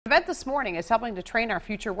event this morning is helping to train our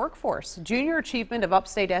future workforce. Junior Achievement of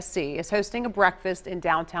Upstate SC is hosting a breakfast in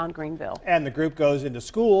downtown Greenville. And the group goes into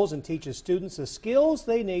schools and teaches students the skills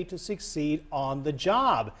they need to succeed on the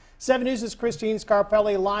job. 7 News' Christine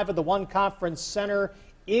Scarpelli live at the One Conference Center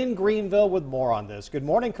in Greenville with more on this. Good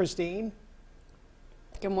morning, Christine.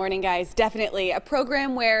 Good morning, guys. Definitely a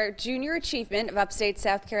program where Junior Achievement of Upstate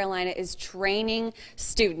South Carolina is training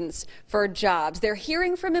students for jobs. They're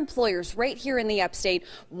hearing from employers right here in the Upstate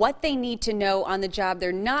what they need to know on the job.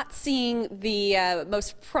 They're not seeing the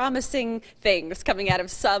most promising things coming out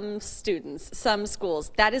of some students, some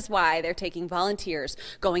schools. That is why they're taking volunteers,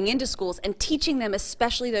 going into schools and teaching them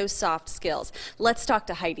especially those soft skills. Let's talk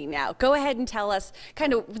to Heidi now. Go ahead and tell us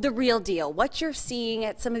kind of the real deal, what you're seeing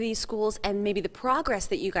at some of these schools and maybe the progress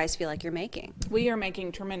that you guys feel like you're making. We are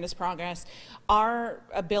making tremendous progress. Our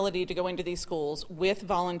ability to go into these schools with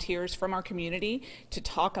volunteers from our community to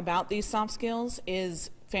talk about these soft skills is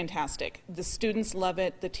fantastic. The students love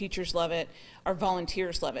it, the teachers love it, our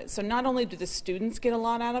volunteers love it. So not only do the students get a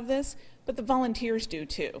lot out of this, but the volunteers do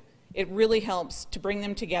too. It really helps to bring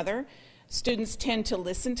them together. Students tend to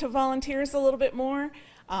listen to volunteers a little bit more.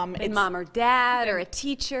 It's mom or dad or a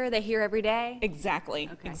teacher they hear every day? Exactly,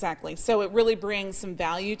 exactly. So it really brings some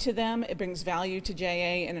value to them. It brings value to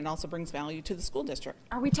JA, and it also brings value to the school district.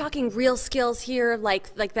 Are we talking real skills here,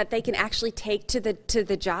 like that they can actually take to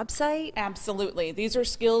the job site? Absolutely. These are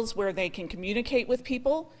skills where they can communicate with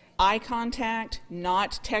people, eye contact,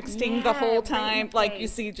 not texting the whole time like you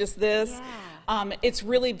see just this. Yeah. It's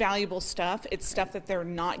really valuable stuff. It's stuff that they're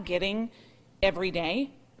not getting every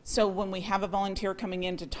day. So when we have a volunteer coming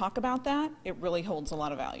in to talk about that, it really holds a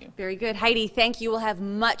lot of value. Very good. Heidi, thank you. We'll have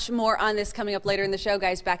much more on this coming up later in the show,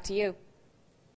 guys. Back to you.